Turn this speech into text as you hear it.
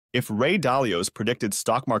If Ray Dalio's predicted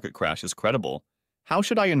stock market crash is credible, how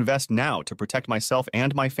should I invest now to protect myself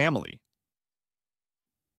and my family?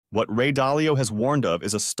 What Ray Dalio has warned of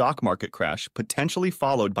is a stock market crash potentially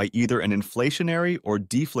followed by either an inflationary or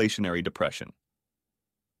deflationary depression.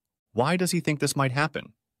 Why does he think this might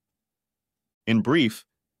happen? In brief,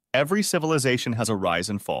 every civilization has a rise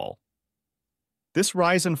and fall. This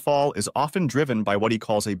rise and fall is often driven by what he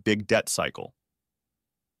calls a big debt cycle.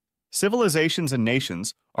 Civilizations and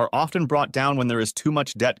nations are often brought down when there is too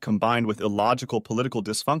much debt combined with illogical political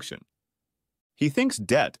dysfunction. He thinks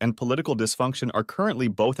debt and political dysfunction are currently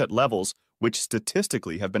both at levels which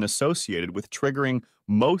statistically have been associated with triggering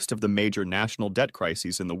most of the major national debt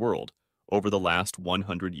crises in the world over the last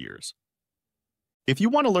 100 years. If you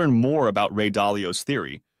want to learn more about Ray Dalio's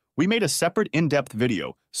theory, we made a separate in-depth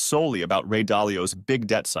video solely about Ray Dalio's big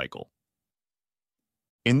debt cycle.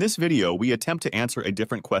 In this video, we attempt to answer a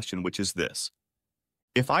different question, which is this.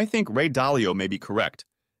 If I think Ray Dalio may be correct,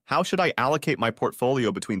 how should I allocate my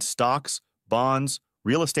portfolio between stocks, bonds,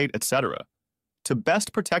 real estate, etc., to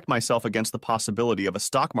best protect myself against the possibility of a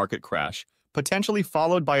stock market crash, potentially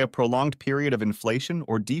followed by a prolonged period of inflation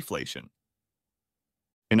or deflation?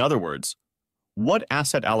 In other words, what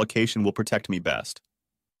asset allocation will protect me best?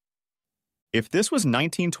 If this was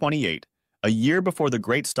 1928, a year before the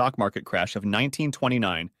great stock market crash of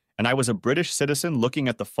 1929, and I was a British citizen looking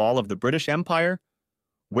at the fall of the British Empire,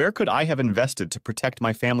 where could I have invested to protect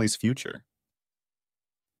my family's future?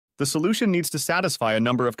 The solution needs to satisfy a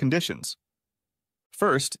number of conditions.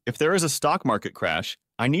 First, if there is a stock market crash,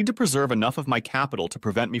 I need to preserve enough of my capital to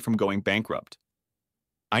prevent me from going bankrupt.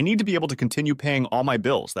 I need to be able to continue paying all my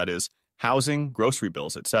bills, that is, housing, grocery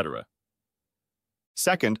bills, etc.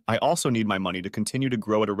 Second, I also need my money to continue to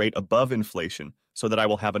grow at a rate above inflation so that I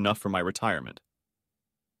will have enough for my retirement.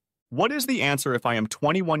 What is the answer if I am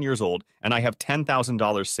 21 years old and I have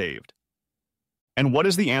 $10,000 saved? And what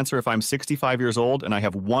is the answer if I'm 65 years old and I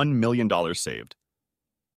have $1 million saved?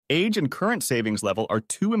 Age and current savings level are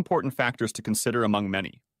two important factors to consider among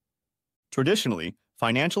many. Traditionally,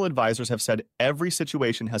 financial advisors have said every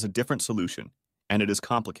situation has a different solution, and it is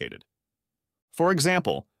complicated. For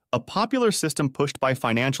example, a popular system pushed by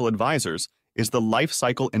financial advisors is the life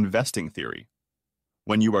cycle investing theory.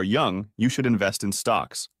 When you are young, you should invest in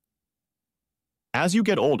stocks. As you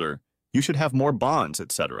get older, you should have more bonds,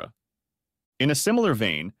 etc. In a similar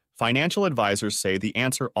vein, financial advisors say the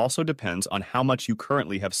answer also depends on how much you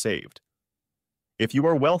currently have saved. If you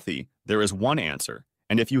are wealthy, there is one answer,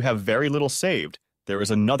 and if you have very little saved, there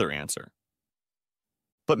is another answer.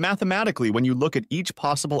 But mathematically, when you look at each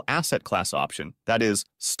possible asset class option, that is,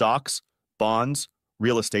 stocks, bonds,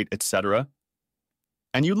 real estate, etc.,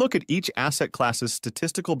 and you look at each asset class's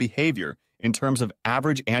statistical behavior in terms of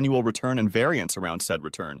average annual return and variance around said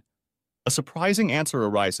return, a surprising answer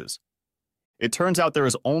arises. It turns out there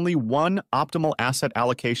is only one optimal asset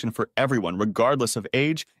allocation for everyone, regardless of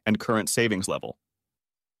age and current savings level.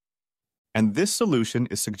 And this solution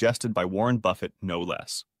is suggested by Warren Buffett, no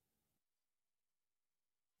less.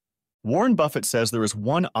 Warren Buffett says there is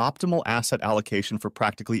one optimal asset allocation for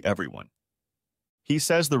practically everyone. He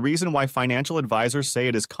says the reason why financial advisors say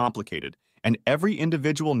it is complicated and every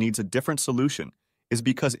individual needs a different solution is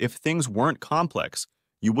because if things weren't complex,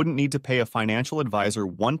 you wouldn't need to pay a financial advisor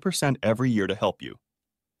 1% every year to help you.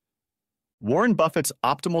 Warren Buffett's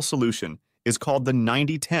optimal solution is called the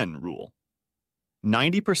 90-10 rule.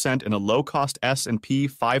 90% in a low-cost S&P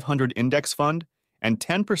 500 index fund and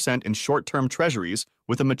 10% in short-term treasuries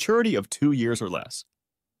with a maturity of 2 years or less.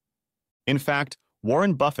 In fact,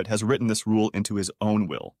 Warren Buffett has written this rule into his own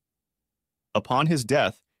will. Upon his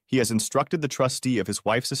death, he has instructed the trustee of his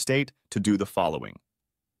wife's estate to do the following.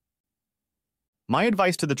 My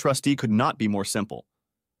advice to the trustee could not be more simple.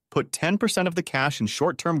 Put 10% of the cash in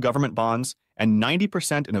short-term government bonds and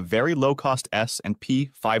 90% in a very low-cost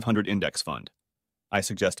S&P 500 index fund. I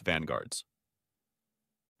suggest Vanguard's.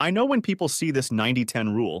 I know when people see this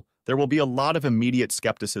 90-10 rule, there will be a lot of immediate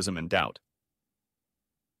skepticism and doubt.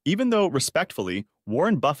 Even though, respectfully,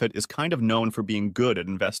 Warren Buffett is kind of known for being good at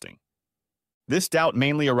investing. This doubt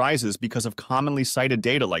mainly arises because of commonly cited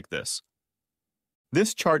data like this.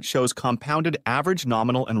 This chart shows compounded average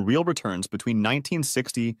nominal and real returns between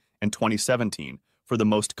 1960 and 2017 for the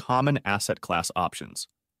most common asset class options.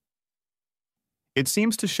 It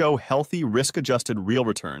seems to show healthy risk-adjusted real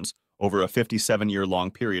returns over a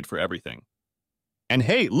 57-year-long period for everything. And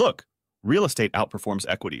hey, look, real estate outperforms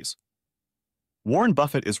equities. Warren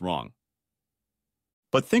Buffett is wrong.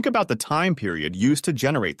 But think about the time period used to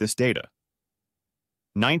generate this data.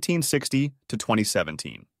 1960 to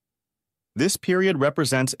 2017. This period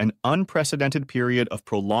represents an unprecedented period of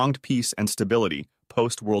prolonged peace and stability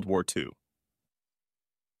post-World War II.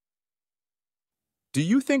 Do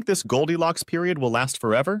you think this Goldilocks period will last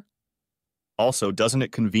forever? Also, doesn't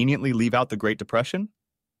it conveniently leave out the Great Depression?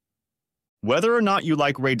 Whether or not you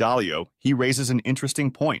like Ray Dalio, he raises an interesting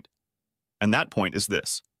point, and that point is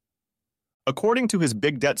this. According to his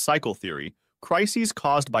big debt cycle theory, crises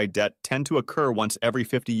caused by debt tend to occur once every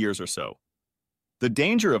 50 years or so. The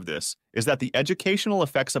danger of this is that the educational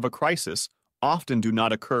effects of a crisis often do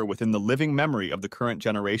not occur within the living memory of the current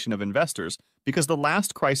generation of investors because the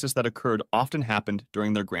last crisis that occurred often happened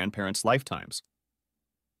during their grandparents' lifetimes.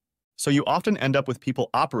 So you often end up with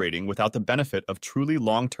people operating without the benefit of truly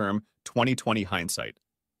long-term 20/20 hindsight.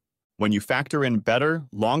 When you factor in better,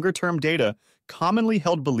 longer-term data, commonly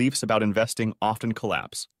held beliefs about investing often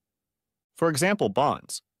collapse. For example,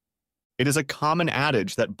 bonds. It is a common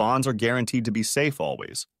adage that bonds are guaranteed to be safe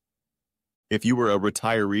always. If you were a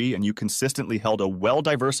retiree and you consistently held a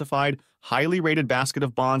well-diversified, highly rated basket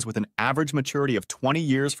of bonds with an average maturity of 20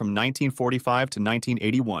 years from 1945 to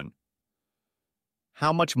 1981,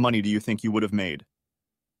 how much money do you think you would have made?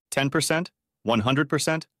 10%?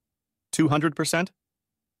 100%? 200%?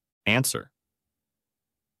 Answer: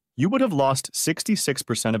 you would have lost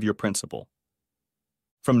 66% of your principal.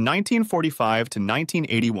 From 1945 to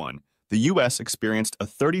 1981, the U.S. experienced a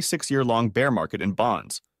 36-year-long bear market in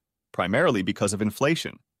bonds, primarily because of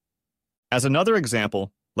inflation. As another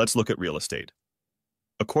example, let's look at real estate.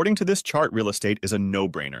 According to this chart, real estate is a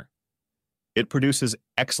no-brainer. It produces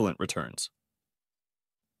excellent returns.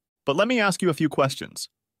 But let me ask you a few questions.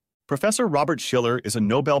 Professor Robert Shiller is a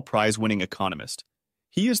Nobel Prize-winning economist.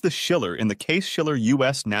 He is the Shiller in the Case-Shiller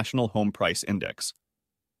U.S. National Home Price Index.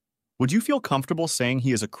 Would you feel comfortable saying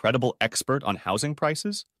he is a credible expert on housing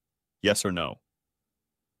prices? Yes or no?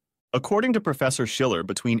 According to Professor Shiller,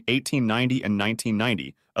 between 1890 and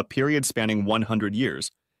 1990, a period spanning 100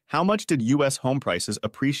 years, how much did U.S. home prices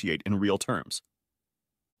appreciate in real terms?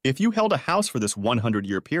 If you held a house for this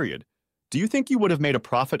 100-year period, do you think you would have made a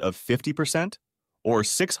profit of 50%, or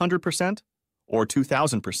 600%, or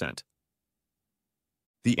 2,000%?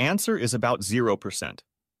 The answer is about 0%.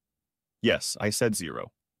 Yes, I said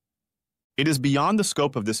 0. It is beyond the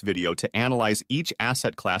scope of this video to analyze each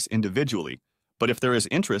asset class individually, but if there is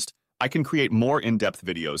interest, I can create more in-depth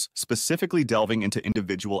videos specifically delving into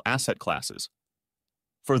individual asset classes.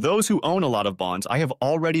 For those who own a lot of bonds, I have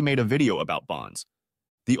already made a video about bonds.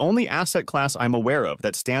 The only asset class I'm aware of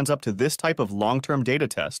that stands up to this type of long-term data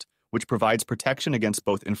test, which provides protection against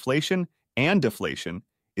both inflation and deflation,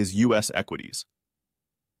 is U.S. equities.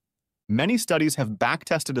 Many studies have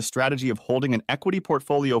backtested a strategy of holding an equity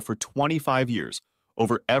portfolio for 25 years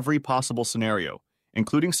over every possible scenario,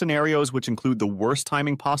 including scenarios which include the worst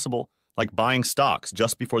timing possible, like buying stocks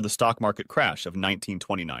just before the stock market crash of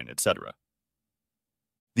 1929, etc.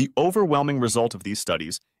 The overwhelming result of these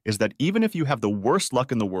studies is that even if you have the worst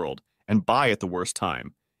luck in the world and buy at the worst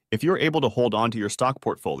time, if you're able to hold on to your stock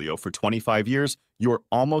portfolio for 25 years, you're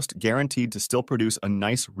almost guaranteed to still produce a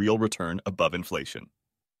nice real return above inflation.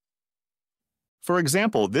 For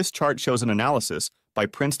example, this chart shows an analysis by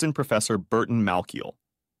Princeton professor Burton Malkiel.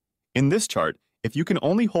 In this chart, if you can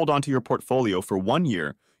only hold onto your portfolio for 1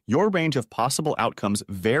 year, your range of possible outcomes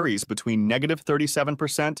varies between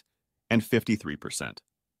 -37% and 53%.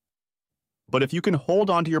 But if you can hold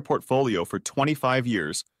onto your portfolio for 25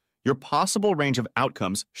 years, your possible range of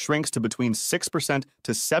outcomes shrinks to between 6%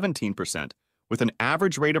 to 17%, with an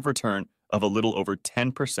average rate of return of a little over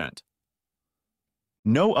 10%.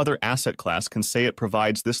 No other asset class can say it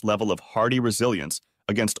provides this level of hardy resilience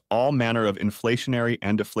against all manner of inflationary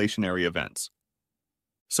and deflationary events.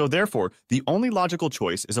 So therefore, the only logical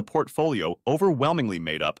choice is a portfolio overwhelmingly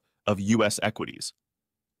made up of U.S. equities.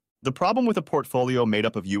 The problem with a portfolio made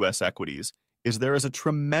up of U.S. equities is there is a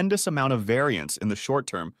tremendous amount of variance in the short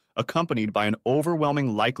term accompanied by an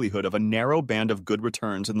overwhelming likelihood of a narrow band of good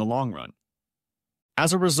returns in the long run.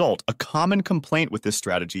 As a result, a common complaint with this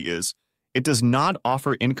strategy is it does not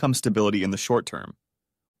offer income stability in the short term,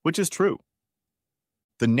 which is true.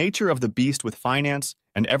 The nature of the beast with finance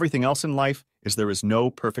and everything else in life is there is no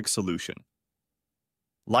perfect solution.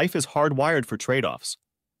 Life is hardwired for trade-offs.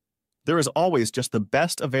 There is always just the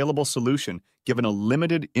best available solution given a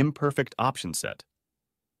limited, imperfect option set.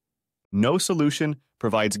 No solution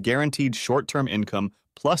provides guaranteed short-term income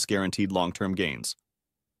plus guaranteed long-term gains.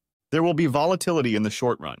 There will be volatility in the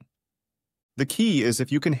short run. The key is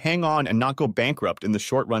if you can hang on and not go bankrupt in the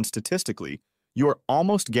short run statistically, you are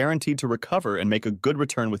almost guaranteed to recover and make a good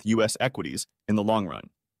return with U.S. equities in the long run.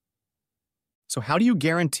 So how do you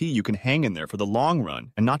guarantee you can hang in there for the long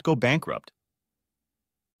run and not go bankrupt?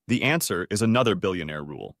 The answer is another billionaire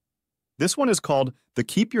rule. This one is called the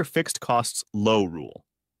Keep Your Fixed Costs Low rule.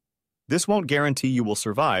 This won't guarantee you will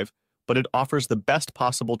survive, but it offers the best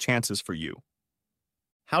possible chances for you.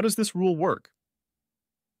 How does this rule work?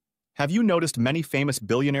 Have you noticed many famous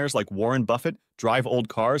billionaires like Warren Buffett drive old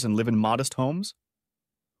cars and live in modest homes?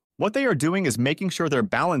 What they are doing is making sure their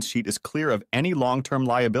balance sheet is clear of any long-term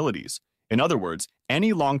liabilities. In other words,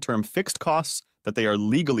 any long-term fixed costs that they are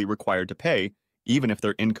legally required to pay, even if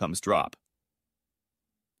their incomes drop.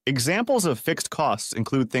 Examples of fixed costs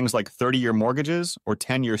include things like 30-year mortgages or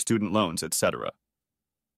 10-year student loans, etc.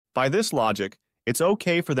 By this logic, it's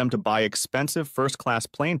okay for them to buy expensive first-class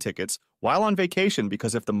plane tickets while on vacation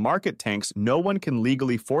because if the market tanks, no one can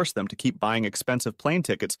legally force them to keep buying expensive plane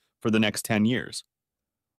tickets for the next 10 years.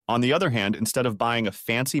 On the other hand, instead of buying a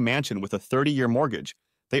fancy mansion with a 30-year mortgage,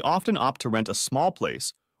 they often opt to rent a small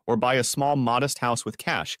place or buy a small, modest house with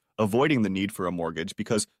cash, avoiding the need for a mortgage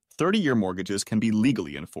because 30-year mortgages can be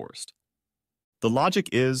legally enforced. The logic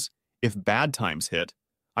is, if bad times hit,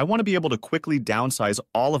 I want to be able to quickly downsize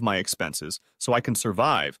all of my expenses so I can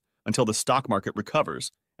survive until the stock market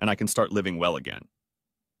recovers and I can start living well again.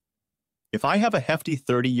 If I have a hefty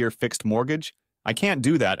 30-year fixed mortgage, I can't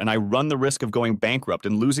do that and I run the risk of going bankrupt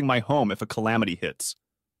and losing my home if a calamity hits.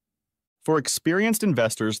 For experienced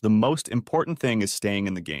investors, the most important thing is staying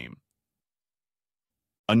in the game.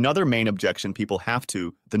 Another main objection people have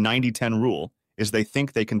to the 90-10 rule is they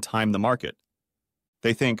think they can time the market.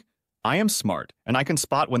 They think, I am smart and I can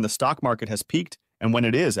spot when the stock market has peaked and when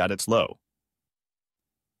it is at its low.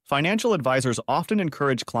 Financial advisors often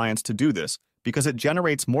encourage clients to do this because it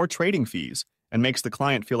generates more trading fees and makes the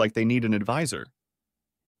client feel like they need an advisor.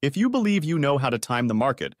 If you believe you know how to time the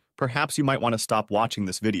market, perhaps you might want to stop watching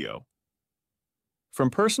this video. From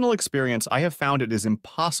personal experience, I have found it is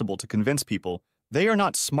impossible to convince people they are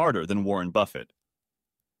not smarter than Warren Buffett.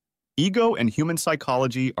 Ego and human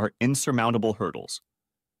psychology are insurmountable hurdles.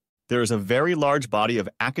 There is a very large body of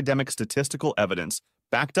academic statistical evidence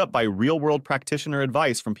backed up by real-world practitioner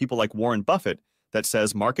advice from people like Warren Buffett that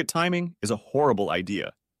says market timing is a horrible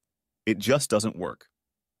idea. It just doesn't work.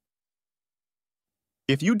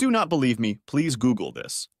 If you do not believe me, please Google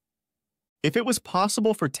this. If it was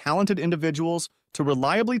possible for talented individuals to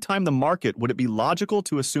reliably time the market, would it be logical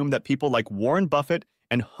to assume that people like Warren Buffett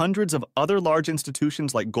and hundreds of other large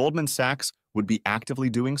institutions like Goldman Sachs would be actively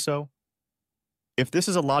doing so? If this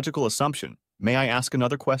is a logical assumption, may I ask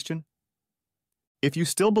another question? If you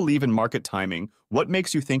still believe in market timing, what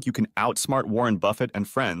makes you think you can outsmart Warren Buffett and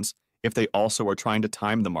friends if they also are trying to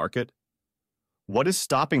time the market? What is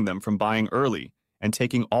stopping them from buying early and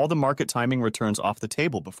taking all the market timing returns off the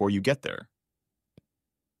table before you get there?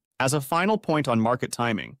 As a final point on market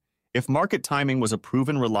timing, if market timing was a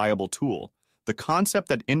proven reliable tool, the concept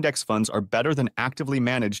that index funds are better than actively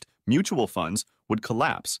managed mutual funds would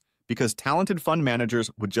collapse because talented fund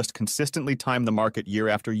managers would just consistently time the market year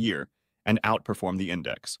after year and outperform the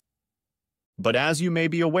index. But as you may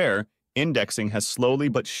be aware, indexing has slowly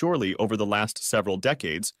but surely over the last several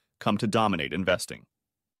decades come to dominate investing.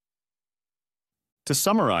 To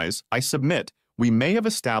summarize, I submit we may have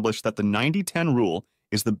established that the 90-10 rule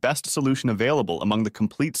is the best solution available among the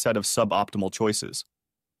complete set of suboptimal choices.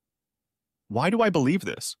 Why do I believe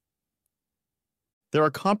this? There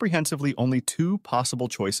are comprehensively only two possible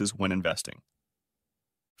choices when investing.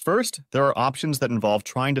 First, there are options that involve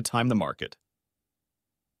trying to time the market.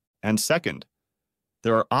 And second,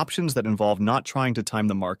 there are options that involve not trying to time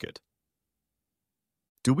the market.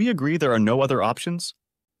 Do we agree there are no other options?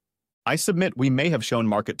 I submit we may have shown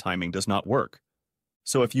market timing does not work.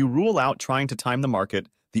 So if you rule out trying to time the market,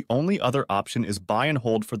 the only other option is buy and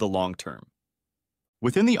hold for the long term.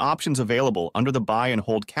 Within the options available under the buy and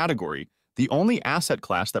hold category, the only asset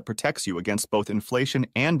class that protects you against both inflation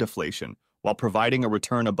and deflation while providing a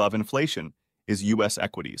return above inflation is U.S.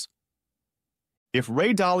 equities. If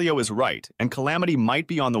Ray Dalio is right and calamity might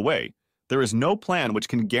be on the way, there is no plan which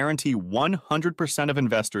can guarantee 100% of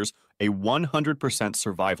investors a 100%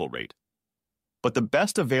 survival rate. But the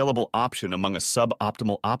best available option among a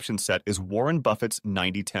suboptimal option set is Warren Buffett's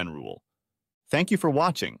 90-10 rule. Thank you for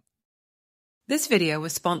watching. This video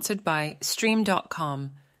was sponsored by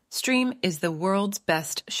Stream.com. Stream is the world's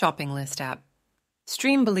best shopping list app.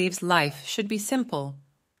 Stream believes life should be simple.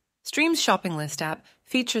 Stream's shopping list app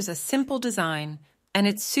features a simple design, and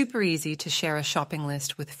it's super easy to share a shopping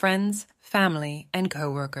list with friends, family, and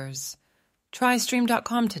coworkers. Try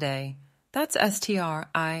Stream.com today. That's STRIIM.com.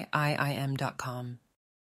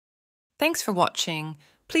 Thanks for watching.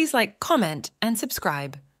 Please like, comment, and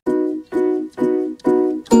subscribe.